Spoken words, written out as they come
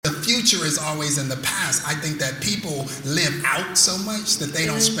future is always in the past. I think that people live out so much that they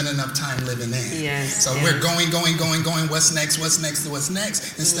don't spend enough time living in. Yes. So we're going. What's next?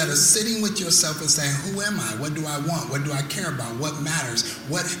 Instead of sitting with yourself and saying, who am I? What do I want? What do I care about? What matters?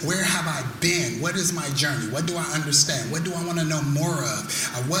 Where have I been? What is my journey? What do I understand? What do I want to know more of?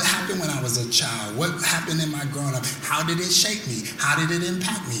 What happened when I was a child? What happened in my growing up? How did it shape me? How did it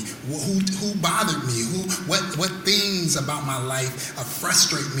impact me? Who bothered me? What things about my life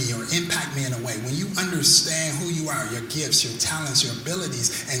frustrate me or impact me in a way? When you understand who you are, your gifts, your talents, your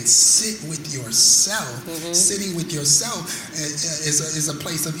abilities, and sit with yourself, sitting with yourself is a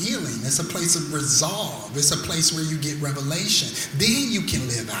place of healing. It's a place of resolve. It's a place where you get revelation. Then you can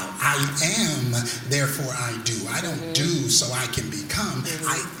live out. I am, therefore I do. I don't do so I can become.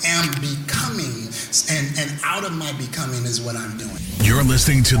 I am becoming, and out of my becoming is what I'm doing. You're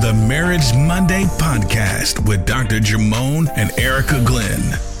listening to the Marriage Monday podcast with Dr. Jamone and Erica Glenn.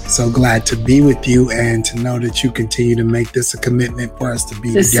 So glad to be with you and to know that you continue to make this a commitment for us to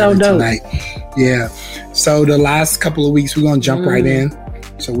be together tonight. Yeah. So the last couple of weeks, we're going to jump right in.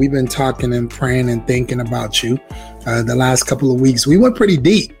 So we've been talking and praying and thinking about you. The last couple of weeks, we went pretty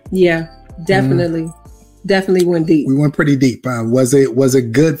deep. Yeah, definitely. Definitely went deep. We went pretty deep. Was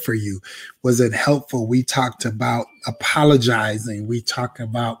it good for you? Was it helpful? We talked about apologizing. We talked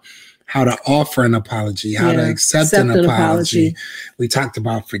about how to offer an apology, how to accept an apology. We talked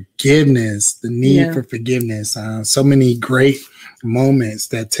about forgiveness, the need for forgiveness. So many great moments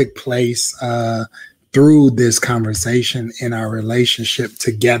that took place through this conversation in our relationship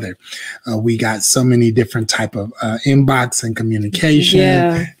together. We got so many different type of inbox and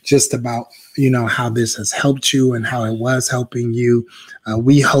communication just about, how this has helped you and how it was helping you.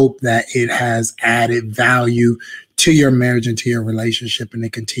 We hope that it has added value to your marriage and to your relationship, and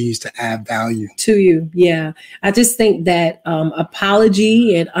it continues to add value to you. Yeah. I just think that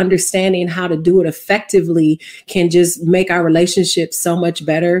apology and understanding how to do it effectively can just make our relationship so much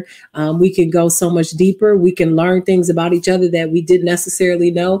better. We can go so much deeper. We can learn things about each other that we didn't necessarily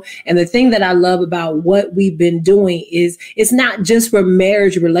know. And the thing that I love about what we've been doing is it's not just for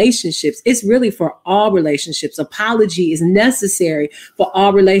marriage relationships. It's really for all relationships. Apology is necessary for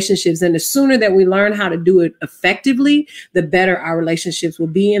all relationships. And the sooner that we learn how to do it effectively, the better our relationships will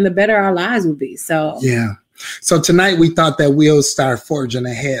be and the better our lives will be. So tonight we thought that we'll start forging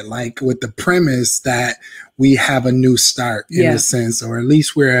ahead, like with the premise that we have a new start in a sense, or at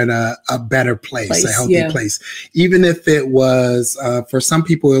least we're at a better place, a healthy place. Even if it was, for some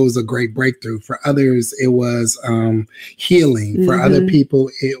people, it was a great breakthrough. For others, it was healing. For other people,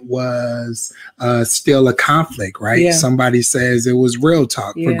 it was still a conflict, right? Yeah. Somebody says it was real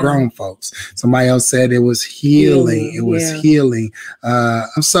talk for grown folks. Somebody else said it was healing. It was healing.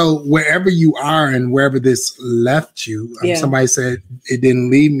 So wherever you are and wherever this left you, somebody said it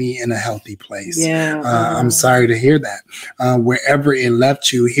didn't leave me in a healthy place. I'm sorry to hear that. Wherever it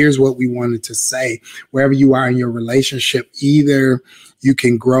left you, here's what we wanted to say. Wherever you are in your relationship, either you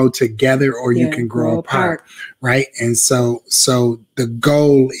can grow together or you can grow apart, right? And so the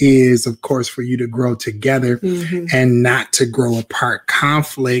goal is, of course, for you to grow together and not to grow apart.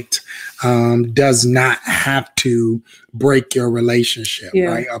 Conflict does not have to break your relationship,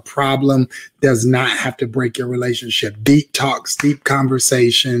 right? A problem does not have to break your relationship. Deep talks, deep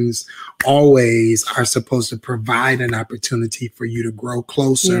conversations always are supposed to provide an opportunity for you to grow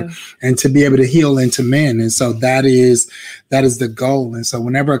closer and to be able to heal into men. And so that is the goal. And so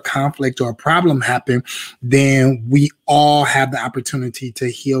whenever a conflict or a problem happens, then we all have the opportunity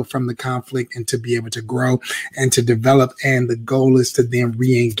to heal from the conflict and to be able to grow and to develop. And the goal is to then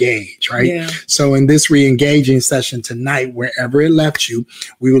re-engage, right? Yeah. So in this re-engaging session tonight, wherever it left you,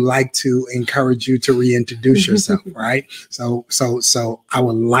 we would like to encourage you to reintroduce yourself, right? So I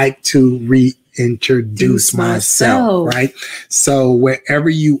would like to reintroduce myself, right? So wherever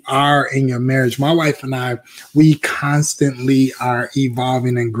you are in your marriage, my wife and I, we constantly are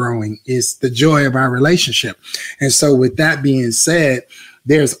evolving and growing. It's the joy of our relationship. And so with that being said,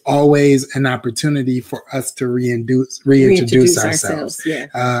 there's always an opportunity for us to reintroduce ourselves.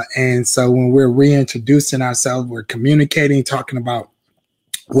 Yeah. And so when we're reintroducing ourselves, we're communicating, talking about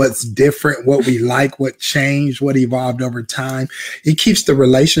what's different, what we like, what changed, what evolved over time. It keeps the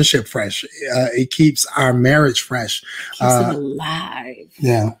relationship fresh. It keeps our marriage fresh. Keeps it alive.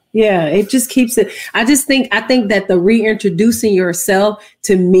 Yeah. Yeah, it just keeps it. I think that the reintroducing yourself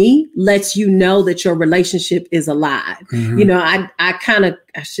to me lets you know that your relationship is alive. Mm-hmm. You know,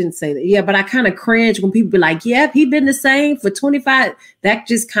 I shouldn't say that. Yeah, but I kind of cringe when people be like, yeah, he been the same for 25. That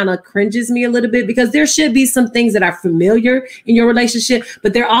just kind of cringes me a little bit, because there should be some things that are familiar in your relationship,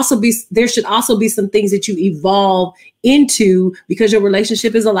 but there should also be some things that you evolve into because your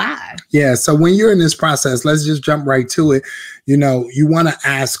relationship is alive. Yeah. So when you're in this process, let's just jump right to it. You know, you want to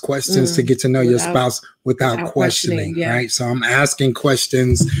ask questions to get to know your spouse without questioning, yeah. right? So I'm asking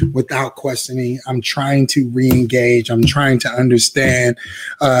questions without questioning. I'm trying to re-engage. I'm trying to understand.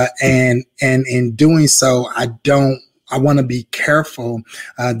 And in doing so, I want to be careful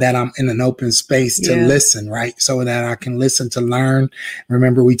that I'm in an open space to listen, right? So that I can listen to learn.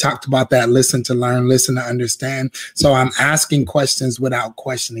 Remember, we talked about that, listen to learn, listen to understand. So I'm asking questions without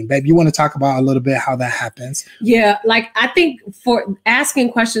questioning. Babe, you want to talk about a little bit how that happens? Yeah, like I think for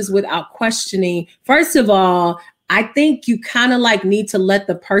asking questions without questioning, first of all, I think you kind of like need to let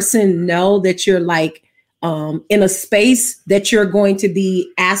the person know that you're like, in a space that you're going to be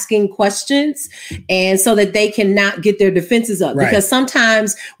asking questions, and so that they cannot get their defenses up. Right. Because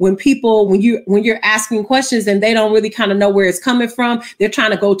sometimes when you're asking questions and they don't really kind of know where it's coming from, they're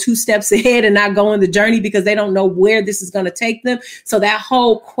trying to go 2 steps ahead and not go on the journey because they don't know where this is going to take them. So that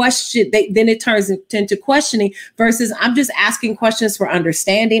whole question, then it turns into questioning versus I'm just asking questions for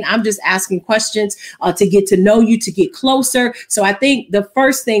understanding. I'm just asking questions to get to know you, to get closer. So I think the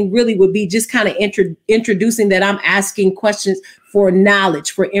first thing really would be just kind of introducing that I'm asking questions for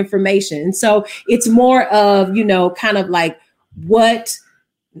knowledge, for information. And so it's more of, you know, kind of like what,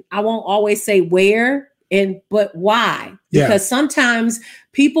 I won't always say where, but why? Because sometimes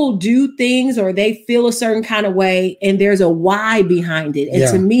people do things or they feel a certain kind of way and there's a why behind it. And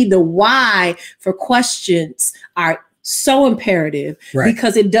to me, the why for questions are so imperative,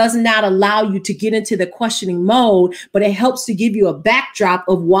 because it does not allow you to get into the questioning mode, but it helps to give you a backdrop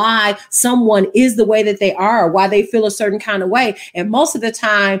of why someone is the way that they are, or why they feel a certain kind of way. And most of the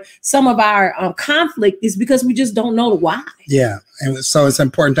time, some of our conflict is because we just don't know the why. Yeah. And so it's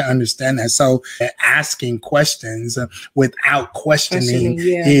important to understand that. So asking questions without questioning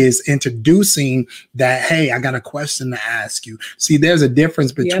is introducing that, hey, I got a question to ask you. See, there's a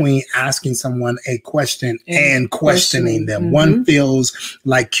difference between asking someone a question and questioning them. Mm-hmm. One feels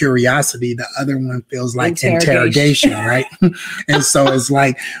like curiosity. The other one feels like interrogation, right? And so it's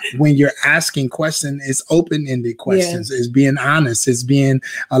like when you're asking questions, it's open-ended questions. It's being honest. It's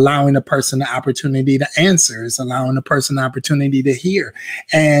allowing a person the opportunity to answer. It's allowing a person the opportunity to hear,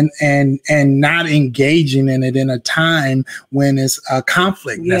 and not engaging in it in a time when it's a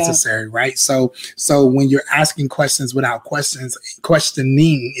conflict necessary, right? So when you're asking questions without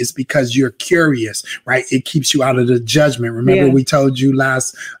questioning is because you're curious, right? It keeps you out of the judgment. Remember we told you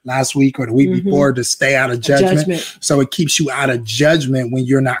last week or the week before to stay out of judgment. So it keeps you out of judgment when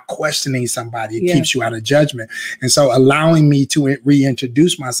you're not questioning somebody. It keeps you out of judgment. And so allowing me to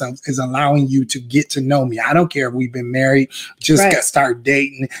reintroduce myself is allowing you to get to know me. I don't care if we've been married, just start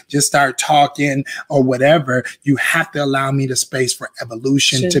dating, just start talking or whatever. You have to allow me the space for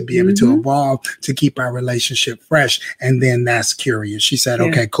evolution to be able to evolve, to keep our relationship fresh. And then that's curious. She said,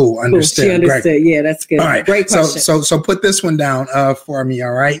 okay, cool. Understood. She understood. Great. Yeah, that's good. All right. Great question. So put this one down for me.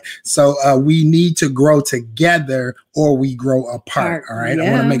 All right. So we need to grow together or we grow apart. All right. I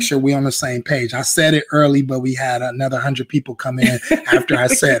want to make sure we're on the same page. I said it early, but we had another 100 people come in after I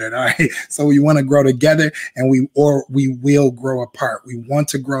said it. All right. So we want to grow together and we will grow apart. We want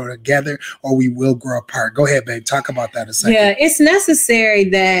to grow together or we will grow apart. Go ahead, babe. Talk about that a second. Yeah, it's necessary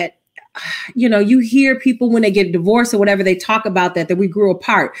that, you know, you hear people when they get divorced or whatever, they talk about that we grew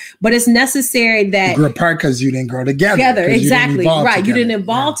apart, but it's necessary that you grew apart because you didn't grow together. Exactly. Right. You didn't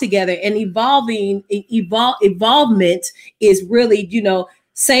evolve together, and evolvement is really, you know,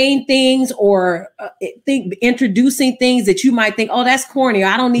 saying things or introducing things that you might think, oh, that's corny, or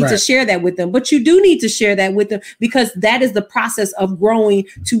I don't need to share that with them. But you do need to share that with them, because that is the process of growing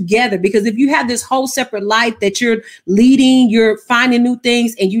together. Because if you have this whole separate life that you're leading, you're finding new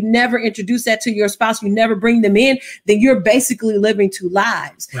things, and you never introduce that to your spouse, you never bring them in, then you're basically living 2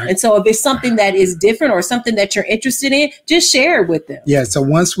 lives. Right. And so if it's something that is different or something that you're interested in, just share it with them. Yeah. So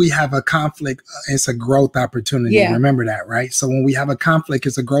once we have a conflict, it's a growth opportunity. Remember that, right? So when we have a conflict, like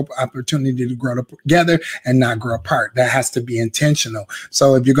it's a growth opportunity to grow together and not grow apart. That has to be intentional.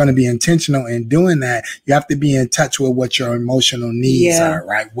 So if you're going to be intentional in doing that, you have to be in touch with what your emotional needs are,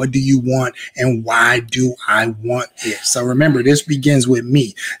 right? What do you want and why do I want it? So remember, this begins with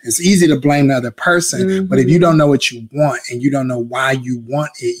me. It's easy to blame the other person, but if you don't know what you want and you don't know why you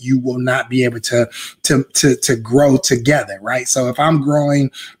want it, you will not be able to grow together, right? So if I'm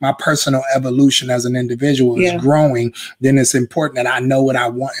growing, my personal evolution as an individual is growing, then it's important that I know what I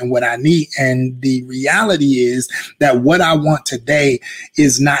want and what I need. And the reality is that what I want today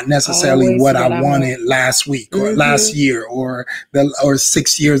is not necessarily what I wanted last week or last year or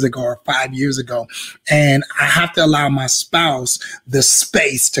 6 years ago or 5 years ago. And I have to allow my spouse the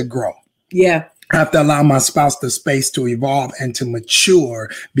space to grow. Yeah. I have to allow my spouse the space to evolve and to mature,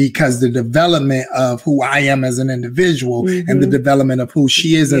 because the development of who I am as an individual and the development of who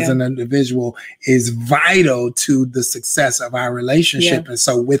she is as an individual is vital to the success of our relationship. And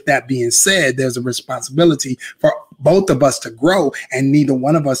so with that being said, there's a responsibility for both of us to grow and neither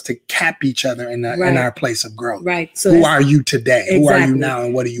one of us to cap each other in our place of growth. Right. So who are you today? Exactly. Who are you now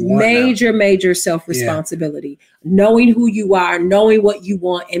and what do you want now? Major self-responsibility. Knowing who you are, knowing what you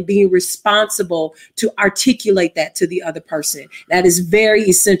want, and being responsible to articulate that to the other person. That is very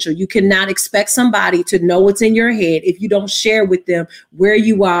essential. You cannot expect somebody to know what's in your head if you don't share with them where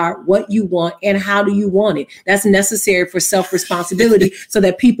you are, what you want, and how do you want it. That's necessary for self-responsibility so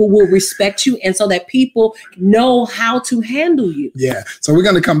that people will respect you and so that people know how to handle you. Yeah. So we're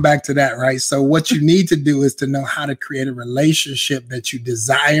going to come back to that, right? So what you need to do is to know how to create a relationship that you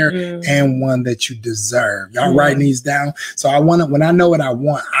desire and one that you deserve. Y'all writing these down? So when I know what I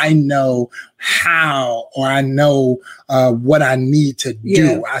want, I know how, or I know what I need to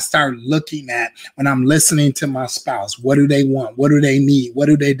do. I start looking at, when I'm listening to my spouse, what do they want? What do they need? What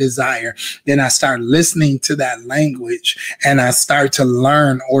do they desire? Then I start listening to that language and I start to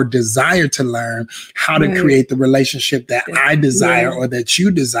learn or desire to learn how to create the relationship that I desire or that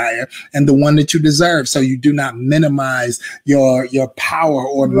you desire and the one that you deserve. So you do not minimize your power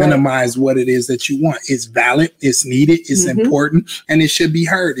or minimize what it is that you want. It's valid, it's needed, it's important, and it should be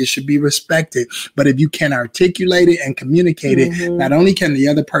heard. It should be respected. But if you can articulate it and communicate it, not only can the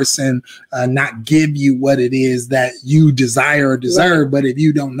other person not give you what it is that you desire or deserve, but if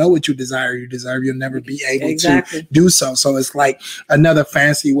you don't know what you desire, you'll never be able to do so. So it's like another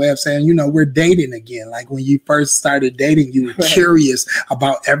fancy way of saying, we're dating again. Like when you first started dating, you were curious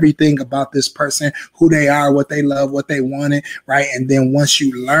about everything about this person, who they are, what they love, what they wanted, right? And then once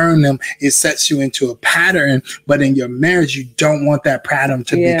you learn them, it sets you into a pattern. But in your marriage, you don't want that pattern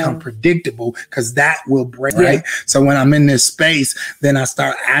to become predictable, because that will break, right? So when I'm in this space, then I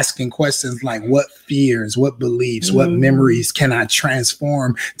start asking questions like, what fears, what beliefs, what memories can I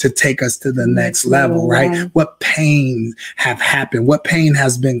transform to take us to the next level, right? What pain have happened? What pain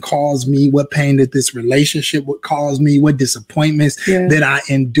has been caused me? What pain did this relationship would cause me? What disappointments did I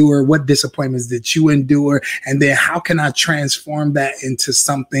endure? What disappointments did you endure? And then how can I transform that into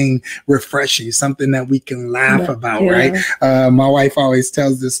something refreshing, something that we can laugh about, right? My wife always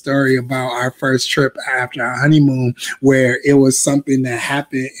tells this story about our first trip after our honeymoon, where it was something that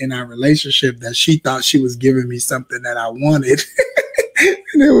happened in our relationship that she thought she was giving me something that I wanted.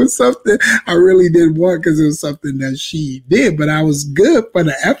 And it was something I really didn't want because it was something that she did, but I was good for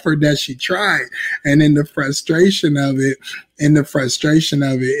the effort that she tried. And in the frustration of it,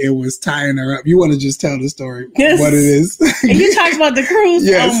 it was tying her up. You want to just tell the story, what it is? And you talked about the cruise?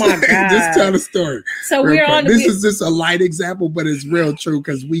 Yes. Oh my God. Just tell the story. So we're on. This is just a light example, but it's real true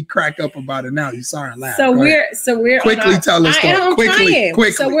because we crack up about it now. You saw her laugh. So we're quickly tell the story.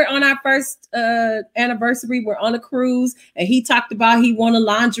 Quickly. So we're on our first anniversary. We're on a cruise, and he talked about he wanted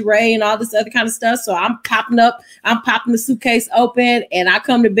lingerie and all this other kind of stuff. So I'm popping the suitcase open, and I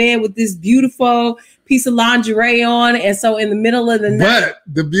come to bed with this beautiful piece of lingerie on. And so in the middle of the night, but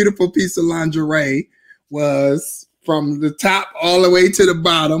the beautiful piece of lingerie was from the top all the way to the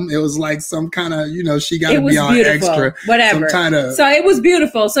bottom. It was like some kind of, she got to be all extra. Whatever. So it was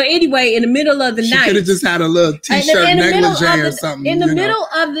beautiful. So anyway, in the middle of the night. She could have just had a little t-shirt negligee or something. In the middle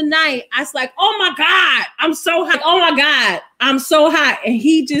of the night, I was like, oh my God, I'm so hot. Oh my God, I'm so hot. And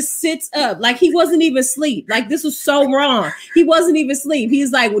he just sits up like he wasn't even asleep. Like this was so wrong. He wasn't even asleep.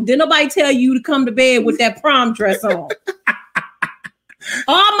 He's like, well, did nobody tell you to come to bed with that prom dress on?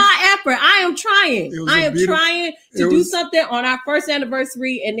 All my effort. I am trying to do something on our first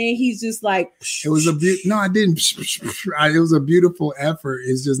anniversary. And then he's just like, it was a no, I didn't. It was a beautiful effort.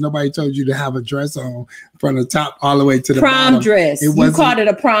 It's just nobody told you to have a dress on from the top all the way to the prom bottom. Dress. You called it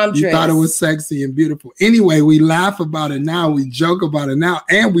a prom dress. You thought it was sexy and beautiful. Anyway, we laugh about it now. We joke about it now.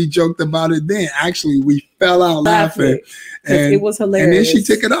 And we joked about it then. Actually, we fell out laughing. And it was hilarious. And then she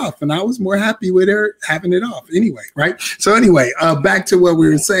took it off, and I was more happy with her having it off anyway, right? So anyway, back to what we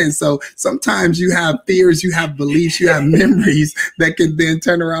were saying. So sometimes you have fears, you have beliefs, you have memories that can then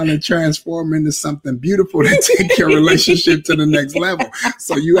turn around and transform into something beautiful to take your relationship to the next level.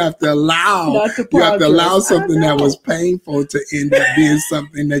 So you have to allow something that was painful to end up being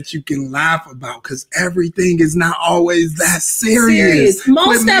something that you can laugh about, because everything is not always that serious.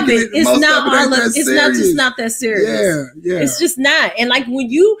 Most of it is not all of it's not just not that serious. Yeah. It's just not. And like when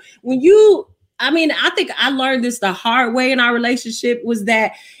you I mean, I think I learned this the hard way in our relationship, was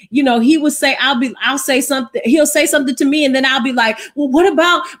that, you know, he would say, I'll say something, he'll say something to me, and then I'll be like, well, what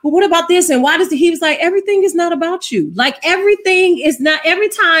about this? And why he was like, everything is not about you. Like, everything is not, every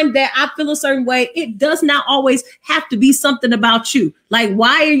time that I feel a certain way, it does not always have to be something about you. Like,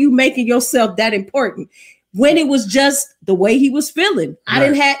 why are you making yourself that important? When it was just the way he was feeling.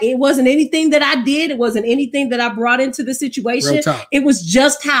 Right. It wasn't anything that I did. It wasn't anything that I brought into the situation. It was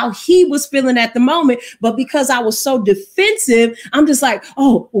just how he was feeling at the moment. But because I was so defensive, I'm just like,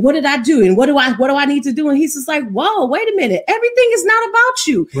 oh, well, what did I do? And what do I need to do? And he's just like, whoa, wait a minute. Everything is not about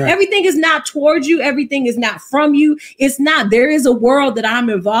you. Right. Everything is not towards you. Everything is not from you. It's not. There is a world that I'm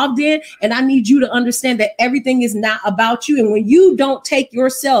involved in, and I need you to understand that everything is not about you. And when you don't take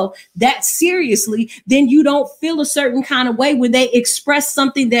yourself that seriously, then you don't feel a certain kind of way when they express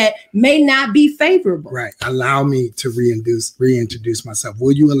something that may not be favorable. Right. Allow me to reintroduce myself.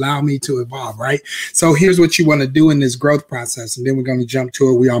 Will you allow me to evolve? Right. So here's what you want to do in this growth process, and then we're going to jump to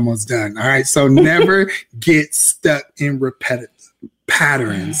it. We almost done. All right. So never get stuck in repetitive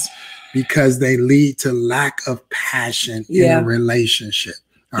patterns, because they lead to lack of passion in a relationship.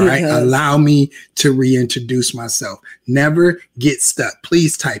 All right. Allow me to reintroduce myself. Never get stuck.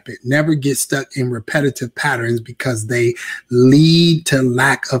 Please type it. Never get stuck in repetitive patterns, because they lead to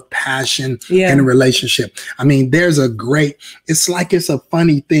lack of passion in a relationship. I mean, it's like, it's a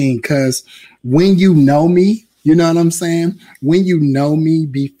funny thing, because when you know me, you know what I'm saying? When you know me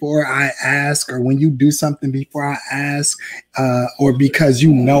before I ask, or when you do something before I ask, or because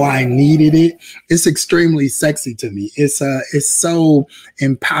you know I needed it, it's extremely sexy to me. It's so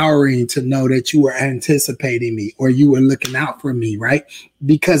empowering to know that you were anticipating me, or you were looking out for me, right?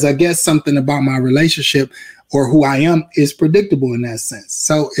 Because I guess something about my relationship or who I am is predictable in that sense.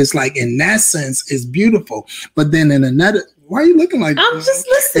 So it's like, in that sense, it's beautiful. But then in another, why are you looking like I'm just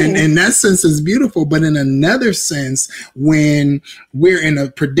listening. In that sense, it's beautiful. But in another sense, when we're in a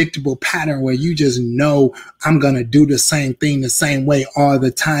predictable pattern where you just know I'm going to do the same thing the same way all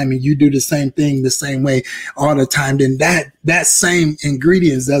the time, and you do the same thing the same way all the time, then that same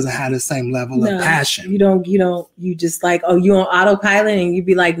ingredients doesn't have the same level of passion. You just like, oh, you on autopilot, and you'd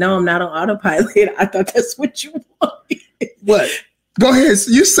be like, no, I'm not on autopilot. I thought that's what you wanted. What? Go ahead.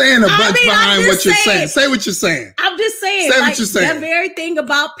 You're saying a bunch behind what you're saying. Say what you're saying. I'm just saying. Say what you're saying. That very thing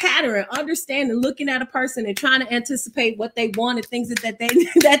about pattern, understanding, looking at a person and trying to anticipate what they want and things that they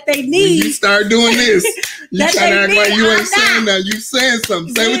need. When you start doing this, you try to act like you ain't saying that. You saying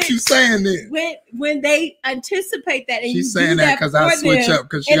something. Say what you saying then. When they anticipate that, and she's saying that because I switch up,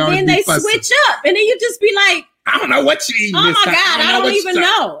 because she always and then they switch up, and then you just be like, I don't know what you eating. Oh my God, I don't even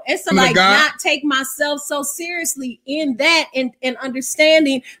know. And so like, not take myself so seriously in that, and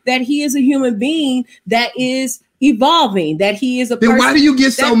understanding that he is a human being that is evolving, that he is a person. Then why do you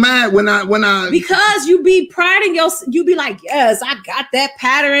get so mad when I because you be priding yourself, you be like, yes, I got that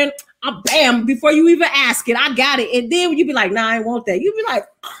pattern. Bam, before you even ask it, I got it. And then you be like, nah, I want that. You be like,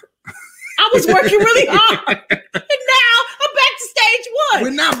 I was working really hard. And now I'm back to stage one.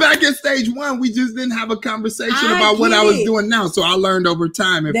 We're not back at stage one. We just didn't have a conversation about what I was doing now. So I learned over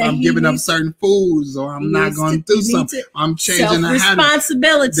time, if I'm giving up certain foods, or I'm not going to do something, I'm changing the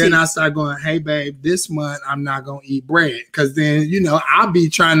habit. Then I start going, hey, babe, this month I'm not going to eat bread. Because then, I'll be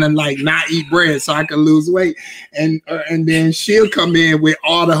trying to like not eat bread so I can lose weight. And then she'll come in with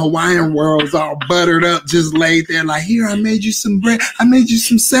all the Hawaiian rolls all buttered up, just laid there like, here, I made you some bread. I made you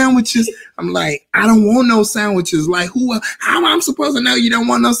some sandwiches. I'm like, I don't want no sandwiches. Like, how am I supposed to know you don't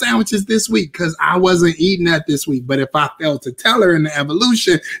want no sandwiches this week? Because I wasn't eating that this week. But if I failed to tell her in the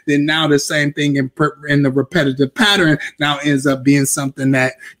evolution, then now the same thing in the repetitive pattern now ends up being something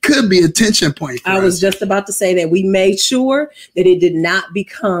that could be a tension point for us. I was just about to say that we made sure that it did not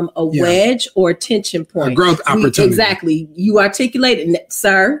become a wedge or a tension point. A growth opportunity. Exactly. You articulated,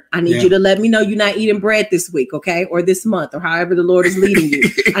 sir, I need you to let me know you're not eating bread this week, okay? Or this month, or however the Lord is leading you.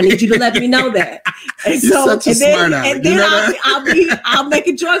 I need you to let me know that. And you're such a smart aleck. And then I'll make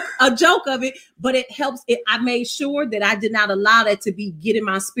a joke of it, but it helps. I made sure that I did not allow that to be getting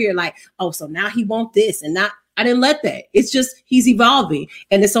my spirit like, oh, so now he wants this, and not. I didn't let that. It's just, he's evolving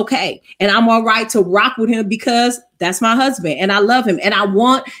and it's okay. And I'm all right to rock with him because that's my husband and I love him. And I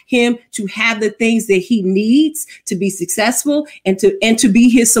want him to have the things that he needs to be successful and to be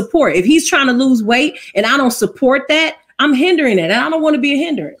his support. If he's trying to lose weight and I don't support that, I'm hindering it, and I don't want to be a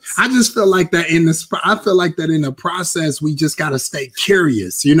hindrance. I just feel like that in the process, we just got to stay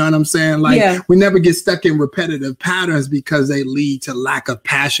curious. You know what I'm saying? Like we never get stuck in repetitive patterns because they lead to lack of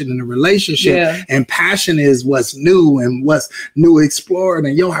passion in a relationship. Yeah. And passion is what's new and what's new explored.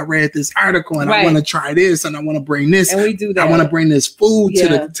 And I read this article and I want to try this and I want to bring this. And we do that. I want to bring this food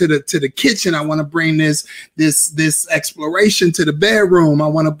to the kitchen. I want to bring this exploration to the bedroom. I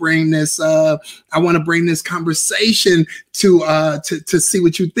want to bring this conversation to see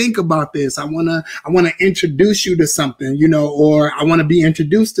what you think about this. I want to introduce you to something, or I want to be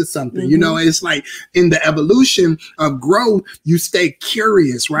introduced to something. Mm-hmm. It's like in the evolution of growth, you stay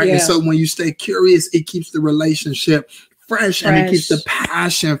curious, right? Yeah. And so when you stay curious, it keeps the relationship fresh and it keeps the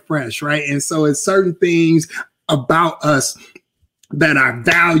passion fresh, right? And so it's certain things about us that are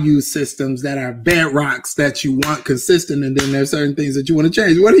value systems, that are bedrocks that you want consistent, and then there's certain things that you want to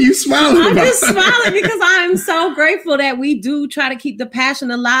change. What are you smiling about? I'm just smiling because I'm so grateful that we do try to keep the passion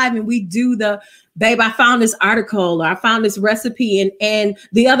alive, and we do babe, I found this article or I found this recipe and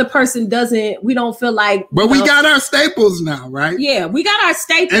the other person we don't feel like. But we got our staples now, right? Yeah, we got our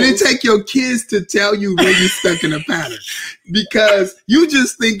staples. And it take your kids to tell you when you're stuck in a pattern because you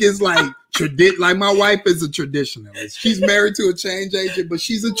just think it's like, like my wife is a traditionalist. She's married to a change agent, but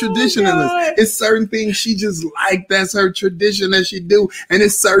she's a traditionalist. It's certain things she just like. That's her tradition that she do. And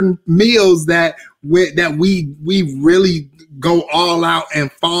it's certain meals that we really go all out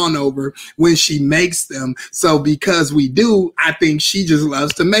and fawn over when she makes them. So because we do, I think she just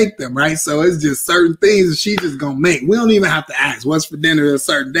loves to make them, right? So it's just certain things that she just gonna make. We don't even have to ask what's for dinner a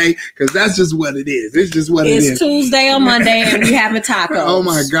certain day because that's just what it is. It's just what it is. It's Tuesday or Monday and we having tacos. Oh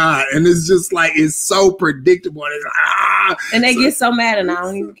my God. And it's just like, it's so predictable. It's and they get so mad and I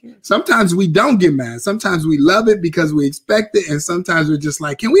don't even care. Sometimes we don't get mad. Sometimes we love it because we expect it. And sometimes we're just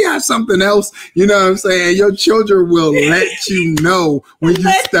like, can we have something else? You know what I'm saying? Your children will let you know when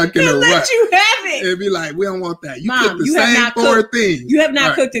you're stuck in a rut. Let you have it. It'll be like, we don't want that. You cook the same four things. You have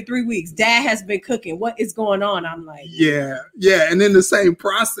not cooked in 3 weeks. Dad has been cooking. What is going on? I'm like, yeah. And then the same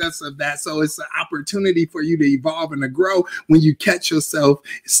process of that. So it's an opportunity for you to evolve and to grow when you catch yourself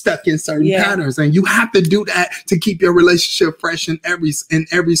stuck in certain patterns. And you have to do that to keep your relationship fresh in every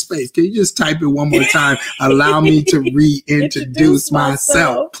space. Can you just type it one more time? Allow me to reintroduce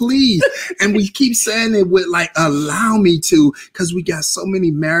myself, please. And we keep saying it with like, allow me to, because we got so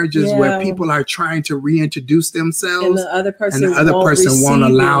many marriages where people are trying to reintroduce themselves and the other person won't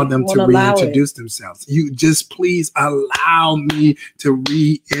allow them to reintroduce themselves. You just please allow me to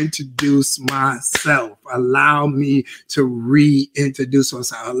reintroduce myself. Allow me to reintroduce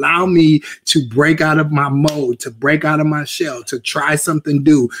myself. Allow me to break out of my mode, to break out of my shell, to try something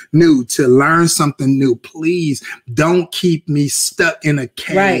new, to learn something new. Please don't keep me stuck in a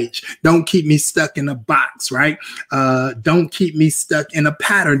cage. Right. Don't keep me stuck in a box, right? Don't keep me stuck in a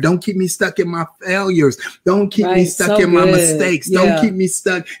pattern. Don't keep me stuck in my failures. Don't keep me stuck in my mistakes. Yeah. Don't keep me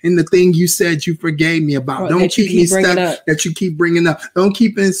stuck in the thing you said you forgave me about. Don't keep me stuck that you keep bringing up. Don't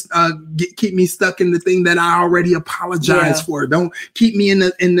keep me stuck in the thing that I already apologized for. Don't keep me in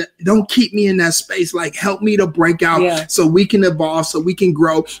that space. Like, help me to break out so we can evolve, so we can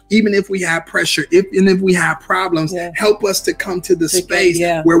grow. Even if we have pressure, if we have problems, help us to come to the space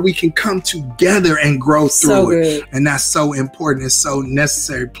where we can come together and grow through it. And that's so important. It's so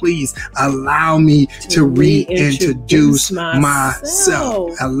necessary. Please allow me to reintroduce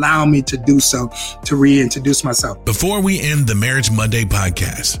myself. Allow me to do so, to reintroduce myself. Before we end the Marriage Monday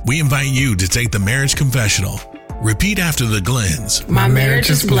podcast, we invite you to take the marriage confessional. Repeat after the Glens. My marriage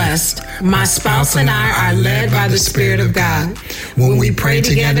is blessed. My spouse and I are led by the Spirit of God. When we pray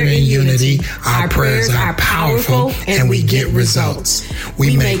together in unity, our prayers are powerful and we get results.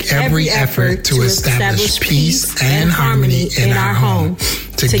 We make every effort to establish peace and harmony in our home.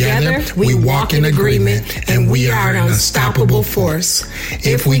 Together, we walk in agreement and we are an unstoppable force.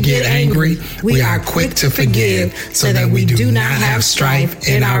 If we get angry, we are quick to forgive so that we do not have strife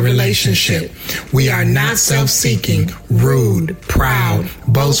in our relationship. We are not self-seeking, rude, proud,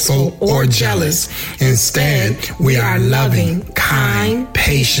 boastful, or jealous. Instead, we are loving, kind,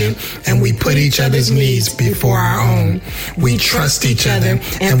 patient, and we put each other's needs before our own. We trust each other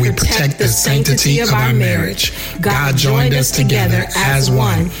and we protect the sanctity of our marriage. God joined us together as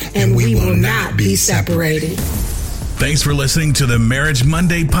one, and we will not be separated. Thanks for listening to the Marriage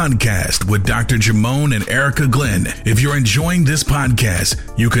Monday podcast with Dr. Jamone and Erica Glenn. If you're enjoying this podcast,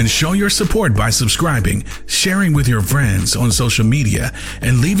 you can show your support by subscribing, sharing with your friends on social media,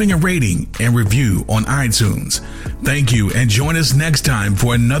 and leaving a rating and review on iTunes. Thank you, and join us next time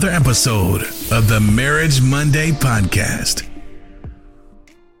for another episode of the Marriage Monday podcast.